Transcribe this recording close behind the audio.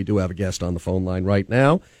We do have a guest on the phone line right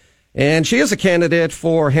now, and she is a candidate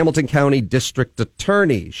for Hamilton County District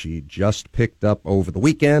Attorney. She just picked up over the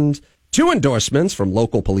weekend 2 endorsements from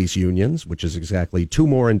local police unions, which is exactly 2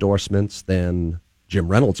 more endorsements than Jim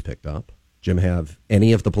Reynolds picked up. Jim, have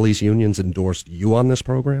any of the police unions endorsed you on this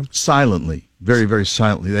program? Silently, very, very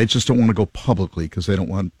silently. They just don't want to go publicly because they don't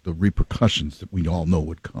want the repercussions that we all know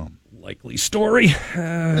would come. Likely story.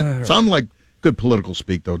 Sounded like good political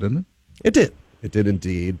speak, though, didn't it? It did. It did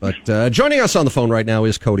indeed. But joining us on the phone right now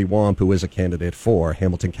is Coty Wamp, who is a candidate for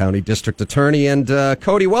Hamilton County District Attorney. And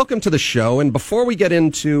Coty, welcome to the show. And before we get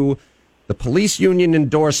into the police union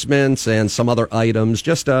endorsements and some other items,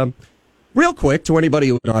 just real quick, to anybody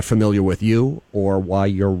who's not familiar with you or why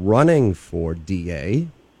you're running for DA,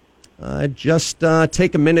 just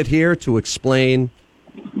take a minute here to explain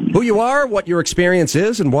who you are, what your experience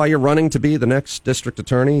is, and why you're running to be the next district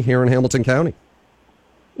attorney here in Hamilton County.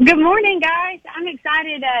 Good morning, guys. I'm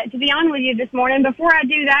excited to be on with you this morning. Before I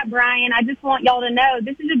do that, Brian, I just want y'all to know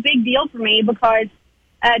this is a big deal for me because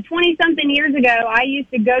 20-something years ago, I used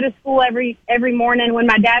to go to school every morning when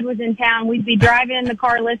my dad was in town. We'd be driving in the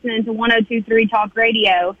car listening to 102.3 Talk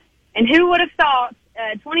Radio. And who would have thought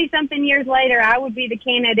 20-something years later, I would be the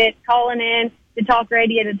candidate calling in to Talk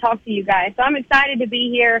Radio to talk to you guys. So I'm excited to be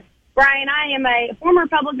here. Brian, I am a former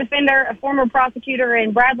public defender, a former prosecutor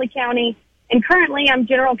in Bradley County, and currently I'm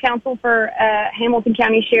general counsel for Hamilton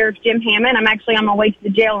County Sheriff Jim Hammond. I'm actually on my way to the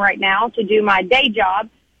jail right now to do my day job.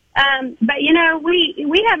 But, you know,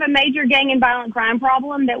 we have a major gang and violent crime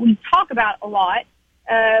problem that we talk about a lot.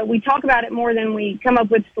 We talk about it more than we come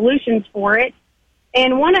up with solutions for it.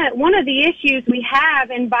 And one of the issues we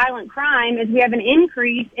have in violent crime is we have an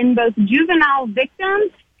increase in both juvenile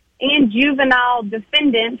victims and juvenile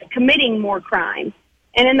defendants committing more crimes.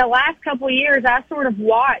 And in the last couple of years, I sort of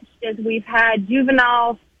watched as we've had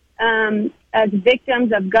juveniles as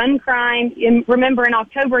victims of gun crime. Remember, in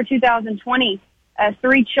October 2020,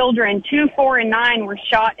 3 children, 2, 4, and 9, were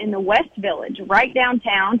shot in the West Village, right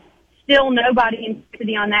downtown. Still nobody in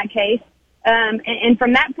custody on that case. And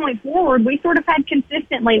from that point forward, we sort of had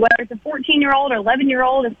consistently, whether it's a 14-year-old or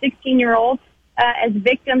 11-year-old, a 16-year-old, as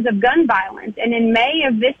victims of gun violence. And in May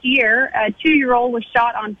of this year, a 2-year-old was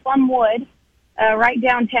shot on Plumwood, right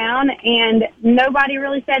downtown, and nobody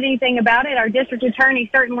really said anything about it. Our district attorney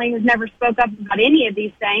certainly has never spoke up about any of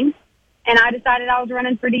these things, and I decided I was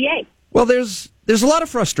running for DA. Well, there's a lot of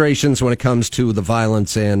frustrations when it comes to the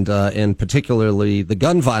violence and particularly the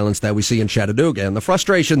gun violence that we see in Chattanooga. And the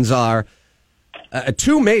frustrations are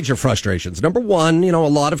 2 major frustrations. Number one, you know, a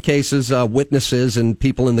lot of cases, witnesses and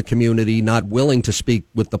people in the community not willing to speak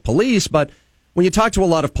with the police. But when you talk to a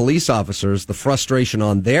lot of police officers, the frustration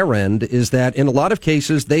on their end is that in a lot of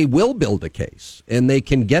cases, they will build a case and they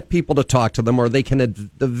can get people to talk to them, or they can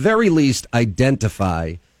at the very least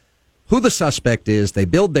identify who the suspect is. They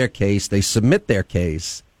build their case, they submit their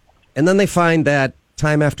case, and then they find that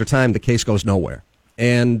time after time the case goes nowhere,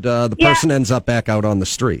 and the person ends up back out on the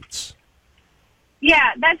streets.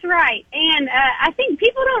 Yeah, that's right. And I think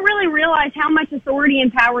people don't really realize how much authority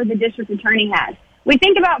and power the district attorney has. We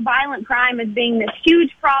think about violent crime as being this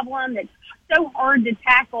huge problem that's so hard to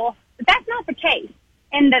tackle, but that's not the case.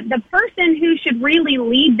 And the person who should really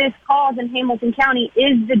lead this cause in Hamilton County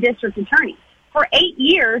is the district attorney. For 8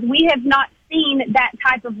 years, we have not seen that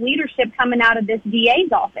type of leadership coming out of this DA's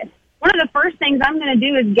office. One of the first things I'm going to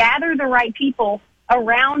do is gather the right people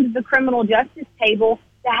around the criminal justice table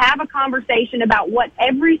to have a conversation about what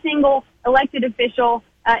every single elected official,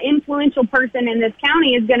 influential person in this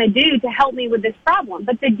county is going to do to help me with this problem.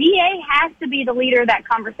 But the DA has to be the leader of that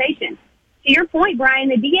conversation. To your point, Brian,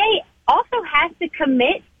 the DA also has to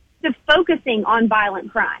commit to focusing on violent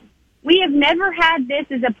crime. We have never had this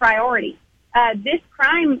as a priority. This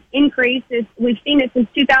crime increase we've seen it since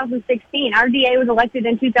 2016. Our DA was elected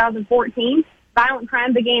in 2014. Violent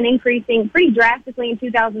crime began increasing pretty drastically in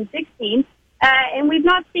 2016. And we've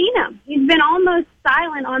not seen him. He's been almost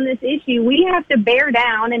silent on this issue. We have to bear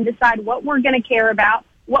down and decide what we're going to care about,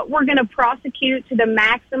 what we're going to prosecute to the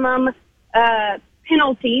maximum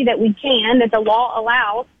penalty that we can, that the law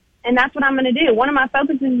allows, and that's what I'm going to do. One of my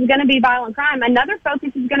focuses is going to be violent crime. Another focus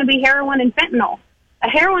is going to be heroin and fentanyl.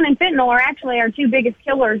 Heroin and fentanyl are actually our 2 biggest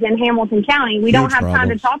killers in Hamilton County. We don't have time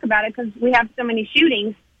to talk about it because we have so many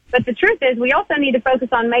shootings. But the truth is we also need to focus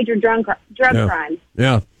on major drug crimes.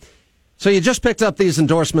 Yeah. So you just picked up these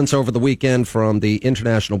endorsements over the weekend from the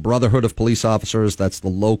International Brotherhood of Police Officers. That's the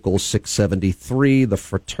Local 673, the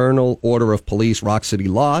Fraternal Order of Police, Rock City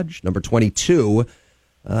Lodge, number 22.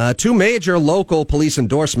 2 major local police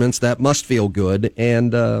endorsements that must feel good.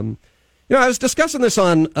 And, I was discussing this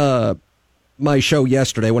on my show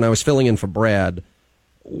yesterday when I was filling in for Brad.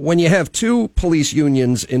 when you have two police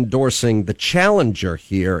unions endorsing the challenger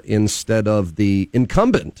here instead of the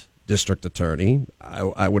incumbent district attorney,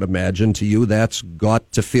 I would imagine to you that's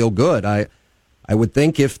got to feel good. I would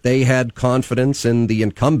think if they had confidence in the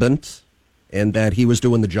incumbent and that he was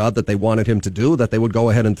doing the job that they wanted him to do, that they would go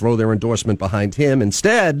ahead and throw their endorsement behind him.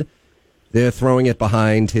 Instead, they're throwing it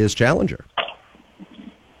behind his challenger.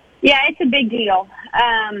 Yeah, it's a big deal,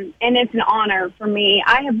 and it's an honor for me.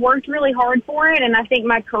 I have worked really hard for it, and I think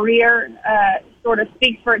my career sort of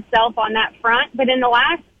speaks for itself on that front. But in the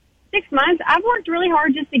last 6 months, I've worked really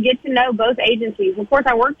hard just to get to know both agencies. Of course,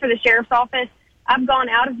 I work for the sheriff's office. I've gone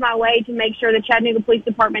out of my way to make sure the Chattanooga Police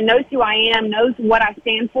Department knows who I am, knows what I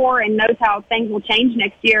stand for, and knows how things will change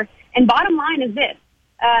next year. And bottom line is this.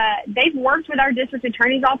 They've worked with our district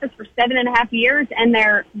attorney's office for 7.5 years, and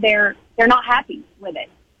they're not happy with it.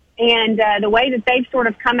 And the way that they've sort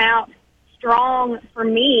of come out strong for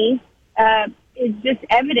me is just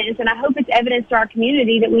evidence, and I hope it's evidence to our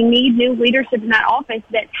community that we need new leadership in that office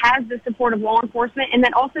that has the support of law enforcement and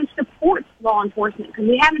that also supports law enforcement, because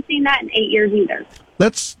we haven't seen that in 8 years either.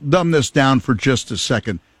 Let's dumb this down for just a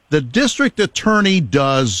second. The district attorney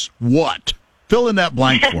does what? Fill in that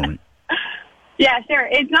blank for me. Yeah, sure.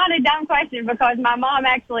 It's not a dumb question because my mom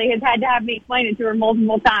actually has had to have me explain it to her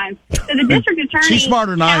multiple times. So the district attorney, she's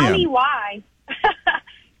smarter than I am. Countywide,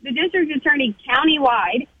 the district attorney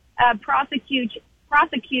countywide prosecutes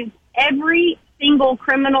every single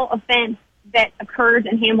criminal offense that occurs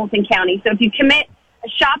in Hamilton County. So if you commit a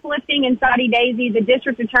shoplifting in Saudi Daisy, the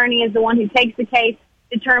district attorney is the one who takes the case,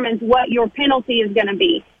 determines what your penalty is going to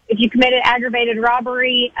be. If you committed aggravated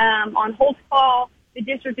robbery on Holtzclaw, the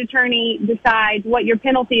district attorney decides what your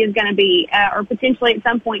penalty is going to be, or potentially at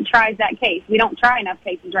some point tries that case. We don't try enough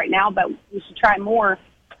cases right now, but we should try more.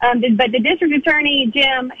 But the district attorney,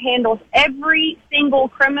 Jim, handles every single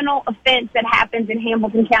criminal offense that happens in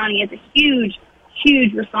Hamilton County. It's a huge,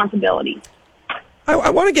 huge responsibility.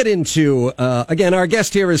 I want to get into, again, our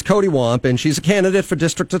guest here is Coty Wamp, and she's a candidate for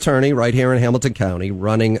district attorney right here in Hamilton County,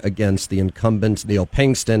 running against the incumbent Neil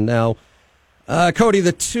Pinkston. Now, Coty,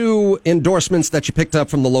 the two endorsements that you picked up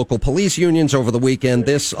from the local police unions over the weekend,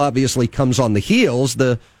 this obviously comes on the heels.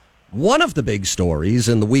 One of the big stories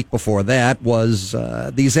in the week before that was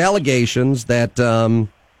these allegations that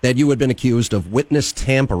you had been accused of witness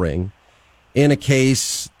tampering in a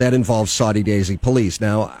case that involves Saudi Daisy police.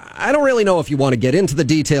 Now, I don't really know if you want to get into the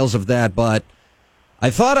details of that, but I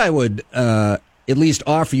thought I would at least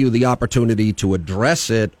offer you the opportunity to address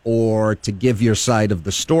it or to give your side of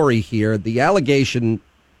the story here. The allegation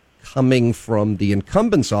coming from the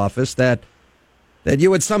incumbent's office that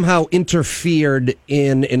you had somehow interfered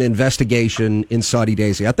in an investigation in Saudi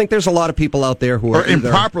Daisy. I think there's a lot of people out there who are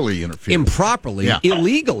improperly interfered.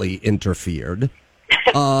 Illegally interfered.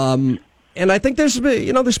 And I think there's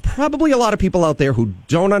probably a lot of people out there who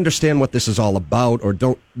don't understand what this is all about or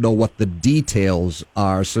don't know what the details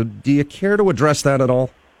are. So do you care to address that at all?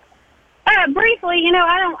 Briefly,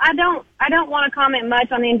 I don't want to comment much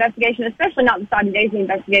on the investigation, especially not the Saudi Daisy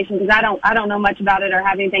investigation, because I don't know much about it or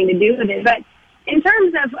have anything to do with it. But in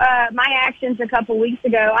terms of my actions a couple weeks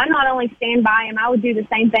ago, I not only stand by him, I would do the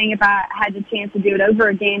same thing if I had the chance to do it over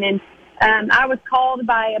again. And I was called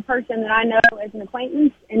by a person that I know as an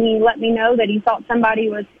acquaintance, and he let me know that he thought somebody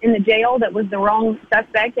was in the jail that was the wrong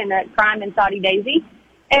suspect in a crime in Saudi Daisy.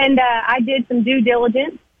 And I did some due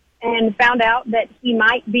diligence and found out that he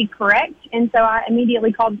might be correct. And so I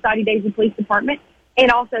immediately called the Saudi Daisy Police Department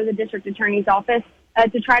and also the district attorney's office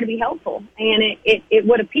to try to be helpful. And it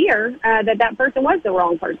would appear that person was the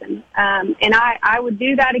wrong person. And I would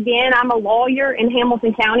do that again. I'm a lawyer in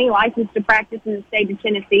Hamilton County, licensed to practice in the state of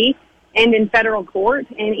Tennessee and in federal court.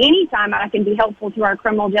 And anytime I can be helpful to our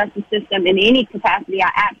criminal justice system in any capacity,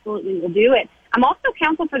 I absolutely will do it. I'm also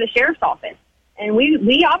counsel for the sheriff's office, and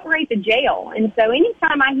we operate the jail. And so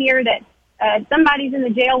anytime I hear that somebody's in the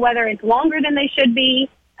jail, whether it's longer than they should be,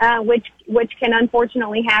 which can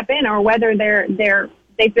unfortunately happen, or whether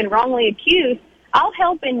they've been wrongly accused, I'll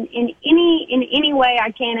help in any way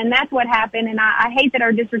I can. And that's what happened. And I hate that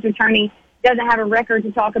our district attorney doesn't have a record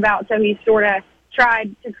to talk about, so he's sort of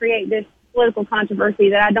tried to create this political controversy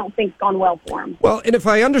that I don't think's gone well for him. Well, and if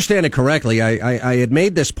I understand it correctly, I had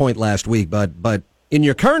made this point last week, but in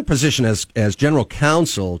your current position as general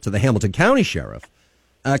counsel to the Hamilton County Sheriff,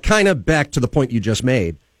 kind of back to the point you just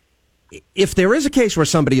made, if there is a case where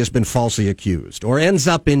somebody has been falsely accused or ends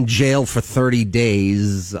up in jail for 30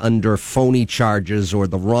 days under phony charges or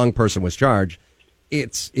the wrong person was charged,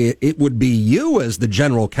 it would be you as the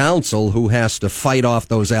general counsel who has to fight off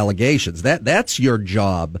those allegations. That's your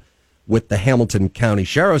job with the Hamilton County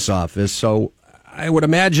Sheriff's Office. So I would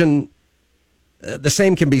imagine the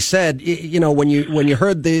same can be said. When you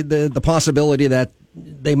heard the possibility that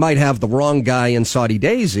they might have the wrong guy in Saudi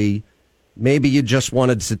Daisy, maybe you just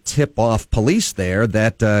wanted to tip off police there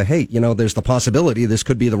that, hey, there's the possibility this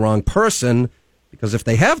could be the wrong person, because if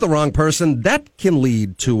they have the wrong person, that can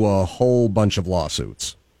lead to a whole bunch of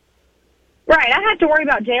lawsuits. Right. I have to worry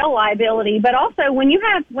about jail liability, but also when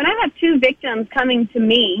I have two victims coming to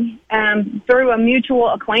me through a mutual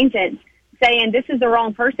acquaintance saying this is the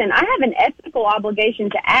wrong person, I have an ethical obligation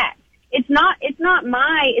to act. It's not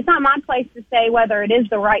my place to say whether it is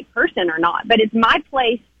the right person or not, but it's my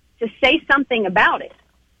place to say something about it.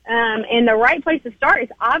 And the right place to start is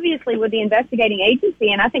obviously with the investigating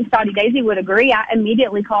agency, and I think Saudi Daisy would agree. I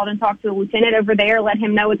immediately called and talked to the lieutenant over there, let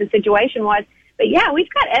him know what the situation was. But yeah, we've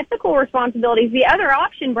got ethical responsibilities. The other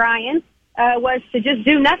option, Brian, was to just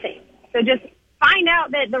do nothing. So just find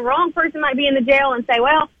out that the wrong person might be in the jail and say,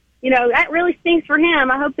 well, that really stinks for him.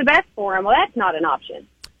 I hope the best for him. Well, that's not an option.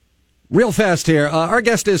 Real fast here. Our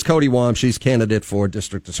guest is Coty Wamp. She's candidate for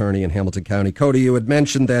district attorney in Hamilton County. Coty, you had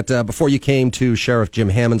mentioned that before you came to Sheriff Jim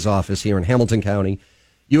Hammond's office here in Hamilton County,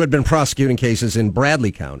 you had been prosecuting cases in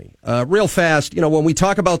Bradley County. Real fast, when we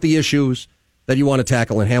talk about the issues that you want to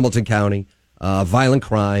tackle in Hamilton County, violent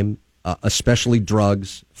crime, especially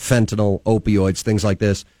drugs, fentanyl, opioids, things like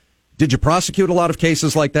this, did you prosecute a lot of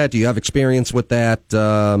cases like that? Do you have experience with that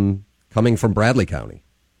coming from Bradley County?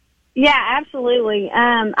 Yeah, absolutely.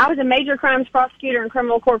 I was a major crimes prosecutor in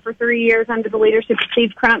criminal court for 3 years under the leadership of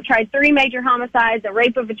Steve Crump. Tried 3 major homicides, a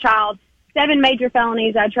rape of a child, 7 major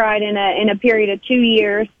felonies I tried in a period of 2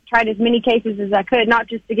 years. Tried as many cases as I could, not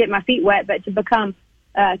just to get my feet wet, but to become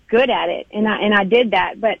good at it. And I did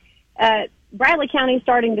that. But Bradley County is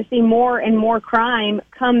starting to see more and more crime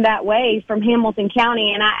come that way from Hamilton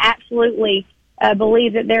County, and I absolutely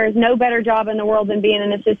believe that there is no better job in the world than being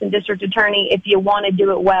an assistant district attorney if you want to do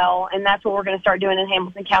it well, and that's what we're going to start doing in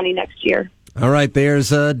Hamilton County next year. All right,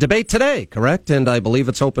 there's a debate today, correct? And I believe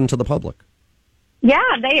it's open to the public. Yeah,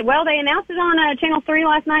 they announced it on Channel 3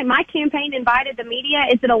 last night. My campaign invited the media.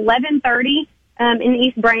 It's at 11:30 in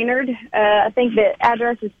East Brainerd. I think the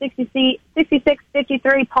address is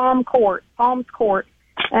 6653 Palms Court.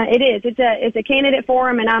 It is. It's a candidate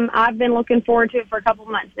forum, and I've been looking forward to it for a couple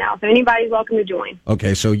of months now. So anybody's welcome to join.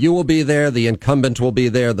 Okay, so you will be there, the incumbent will be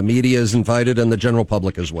there, the media is invited, and the general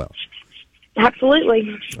public as well.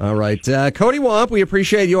 Absolutely. All right, Coty Wamp, we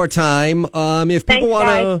appreciate your time. If people want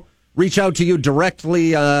to reach out to you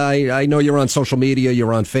directly, I know you're on social media,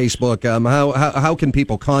 you're on Facebook. How can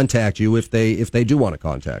people contact you if they do want to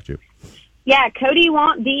contact you? Yeah,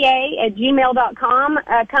 CotyWampDA@gmail.com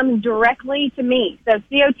comes directly to me. So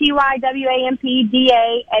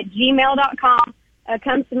CotyWampDA@gmail.com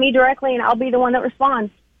comes to me directly, and I'll be the one that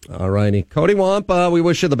responds. All righty. Coty Wamp, we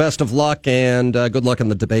wish you the best of luck and good luck in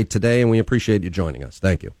the debate today, and we appreciate you joining us.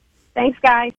 Thank you. Thanks, guys.